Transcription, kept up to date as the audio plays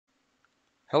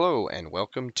Hello and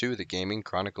welcome to the Gaming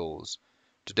Chronicles.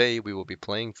 Today we will be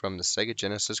playing from the Sega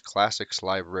Genesis Classics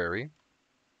Library,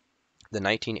 the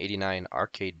 1989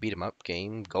 arcade beat-em-up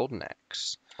game Golden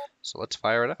Axe. So let's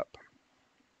fire it up.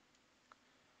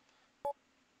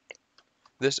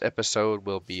 This episode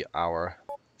will be our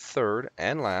third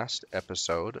and last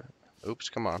episode,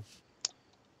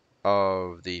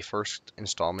 of the first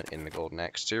installment in the Golden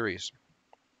Axe series.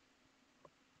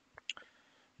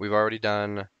 We've already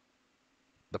done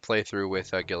the playthrough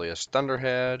with Gilius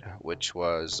Thunderhead, which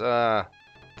was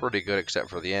pretty good except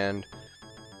for the end.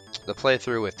 The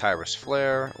playthrough with Tyrus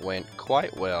Flare went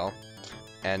quite well,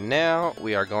 and now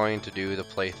we are going to do the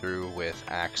playthrough with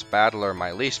Axe Battler,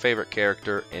 my least favorite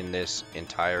character in this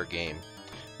entire game.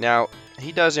 Now,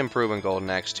 he does improve in Golden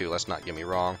Axe 2, let's not get me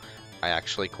wrong. I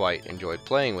actually quite enjoyed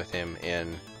playing with him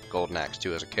in Golden Axe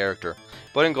 2 as a character,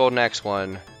 but in Golden Axe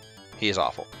 1, he is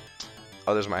awful.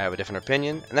 Others might have a different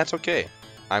opinion, and that's okay.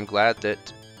 I'm glad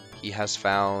that he has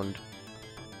found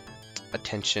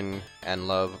attention and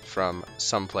love from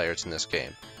some players in this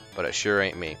game, but it sure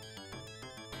ain't me.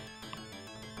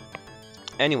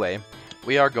 Anyway,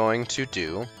 we are going to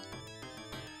do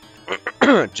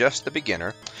just the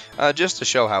beginner, just to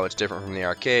show how it's different from the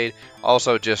arcade,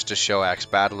 also just to show Axe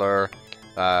Battler,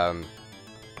 and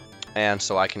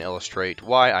so I can illustrate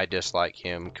why I dislike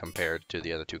him compared to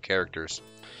the other two characters.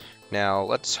 Now,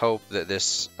 let's hope that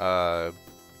this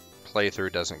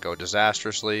playthrough doesn't go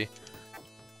disastrously.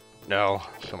 No,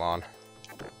 come on.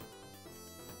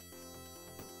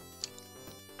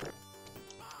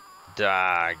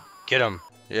 Get him.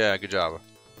 Yeah, good job.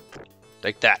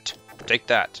 Take that. Take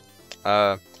that.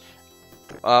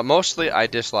 Mostly I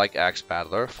dislike Axe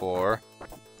Battler for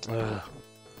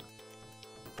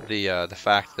the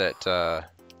fact that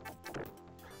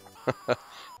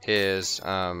his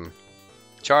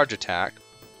charge attack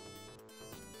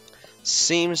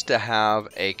seems to have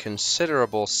a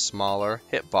considerable smaller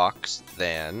hitbox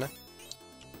than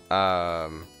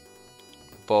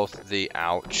both the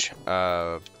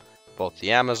both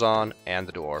the Amazon and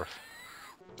the Dwarf.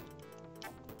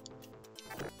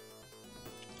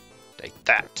 Take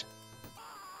that.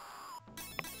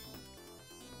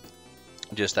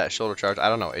 Just that shoulder charge. I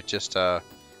don't know. It just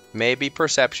may be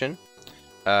perception.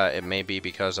 It may be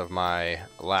because of my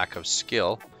lack of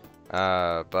skill.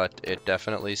 But it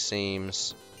definitely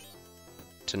seems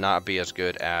to not be as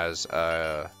good as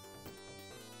Gilius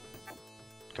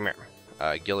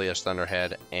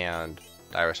Thunderhead and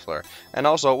Tyrus Flare. And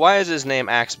also, why is his name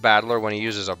Axe Battler when he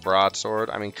uses a broadsword?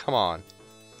 I mean, come on.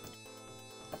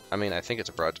 I mean, I think it's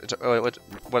a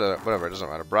whatever, it doesn't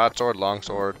matter. Broadsword,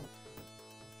 longsword.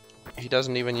 He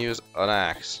doesn't even use an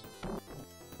axe.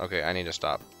 Okay, I need to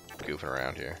stop goofing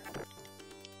around here.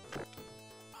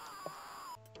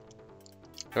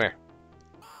 Come here.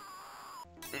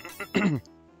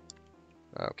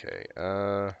 Okay,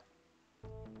 well,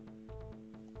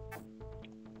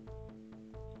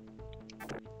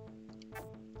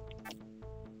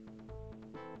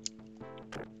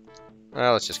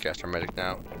 let's just cast our medic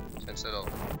now, since it'll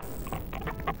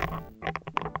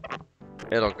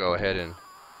go ahead and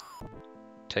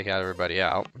take out everybody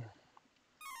out.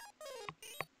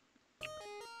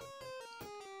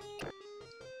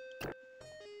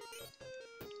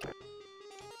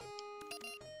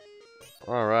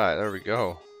 Alright, there we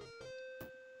go.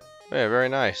 Yeah, very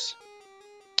nice.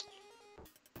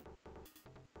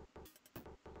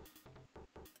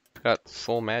 Got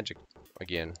full magic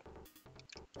again.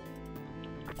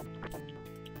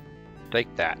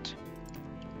 Take that.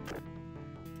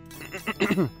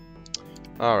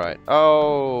 Alright.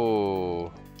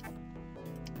 Oh!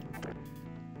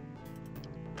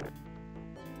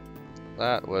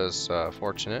 That was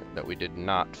fortunate that we did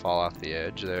not fall off the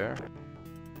edge there.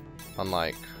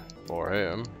 Unlike for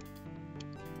him.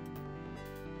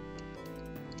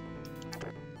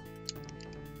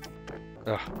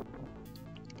 Ugh.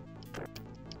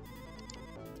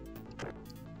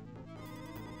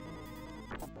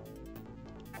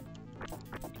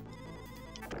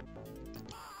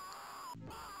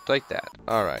 Like that.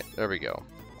 Alright, there we go.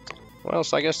 Well,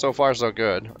 so I guess so far so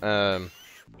good.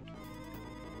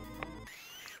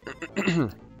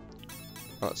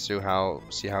 Let's see how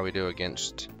we do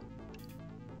against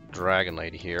Dragon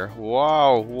Lady here.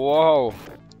 Whoa, whoa!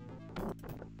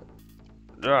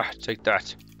 Ugh, take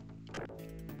that.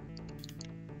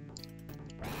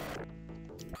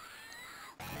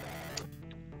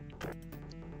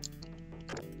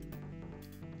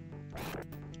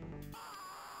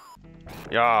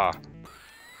 Yeah,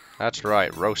 that's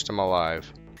right, roast him alive.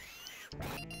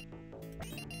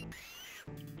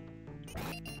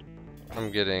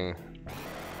 I'm getting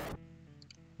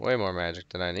Way more magic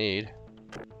than I need.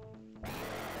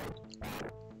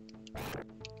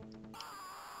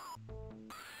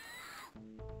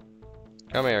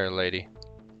 Come here, lady.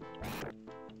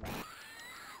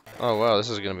 Oh, wow,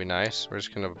 this is gonna be nice. We're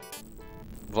just gonna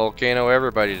volcano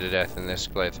everybody to death in this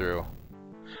playthrough.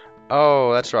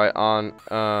 Oh, that's right.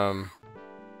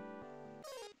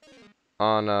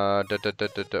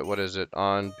 What is it?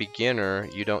 On beginner,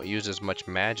 you don't use as much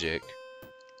magic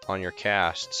on your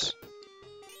casts.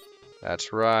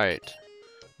 That's right.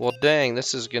 Well, dang,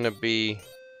 this is gonna be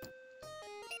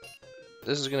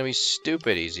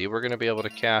stupid easy. We're gonna be able to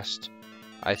cast,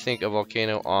 I think, a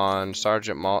volcano on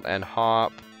Sergeant Malt and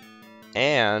Hop,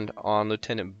 and on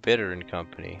Lieutenant Bitter and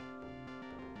Company.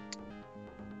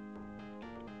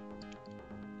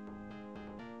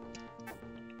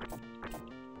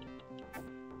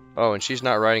 Oh, and she's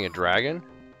not riding a dragon?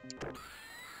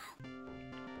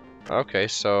 Okay,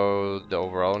 so the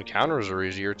overall encounters are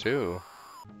easier too.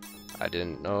 I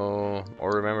didn't know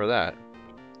or remember that.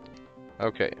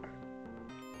 Okay.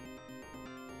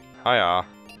 Hiya.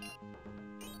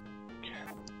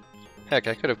 Heck,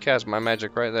 I could have cast my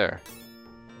magic right there.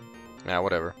 Nah,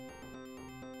 whatever.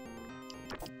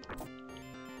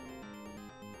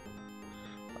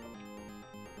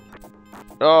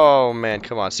 Oh man,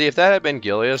 come on. See, if that had been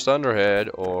Gilius Thunderhead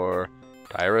or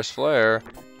Tyrus Flare,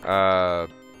 the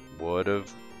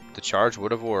charge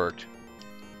would have worked.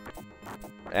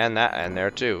 And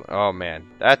there too. Oh man,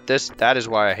 that is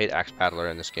why I hate Axe Battler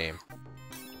in this game.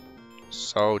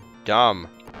 So dumb.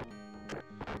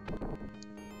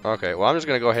 Okay, well I'm just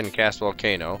gonna go ahead and cast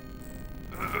Volcano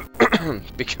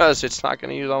because it's not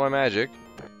gonna use all my magic.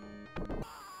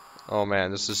 Oh man,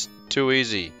 this is too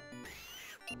easy.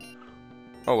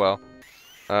 Oh well.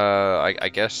 I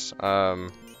guess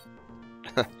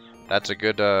that's a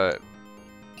good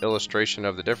illustration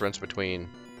of the difference between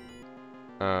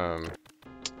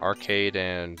arcade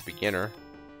and beginner.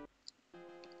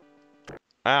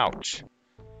 Ouch.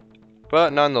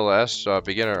 But nonetheless,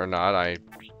 beginner or not, I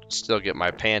still get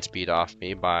my pants beat off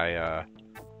me by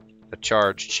the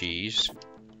charge cheese.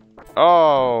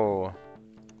 Oh!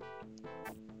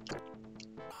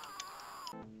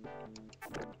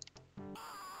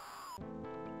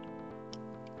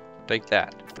 Take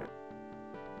that.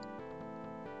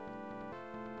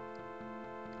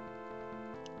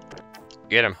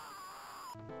 Get him.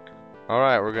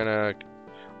 Alright, we're gonna...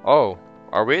 Oh,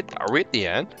 are we at the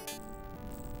end?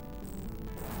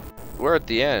 We're at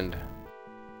the end.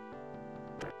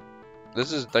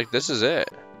 This is it.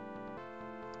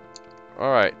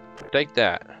 Alright, take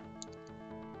that.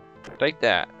 Take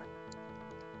that.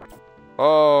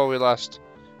 Oh, we lost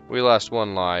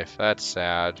one life. That's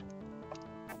sad.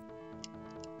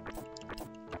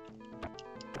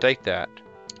 Take that.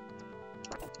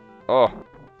 Oh.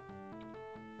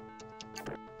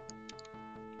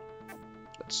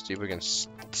 Let's see if we can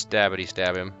stab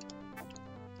him.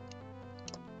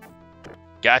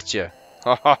 Gotcha.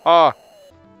 Ha ha ha.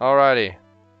 Alrighty.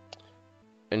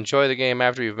 Enjoy the game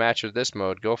after you've mastered this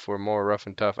mode. Go for more rough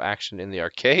and tough action in the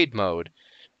arcade mode.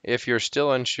 If you're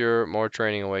still unsure, more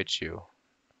training awaits you.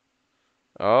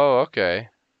 Oh, okay.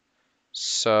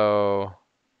 So,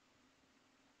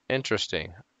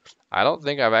 interesting. I don't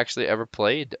think I've actually ever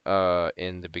played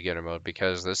in the beginner mode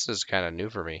because this is kind of new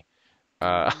for me.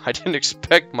 I didn't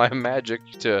expect my magic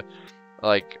to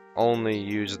like only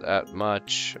use that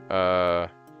much, and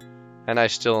I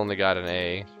still only got an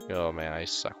A. Oh man, I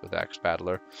suck with Axe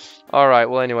Battler. Alright,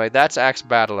 well anyway, that's Axe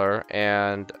Battler,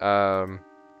 and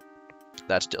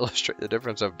that's to illustrate the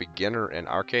difference of beginner and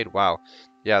arcade. Wow,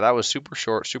 yeah, that was super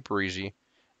short, super easy,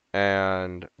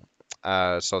 and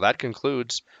so that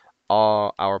concludes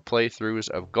all our playthroughs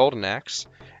of Golden Axe,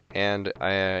 and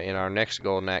in our next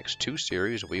Golden Axe 2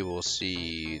 series we will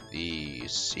see the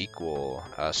sequel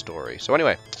story. So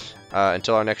anyway,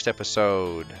 until our next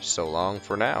episode, so long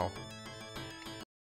for now.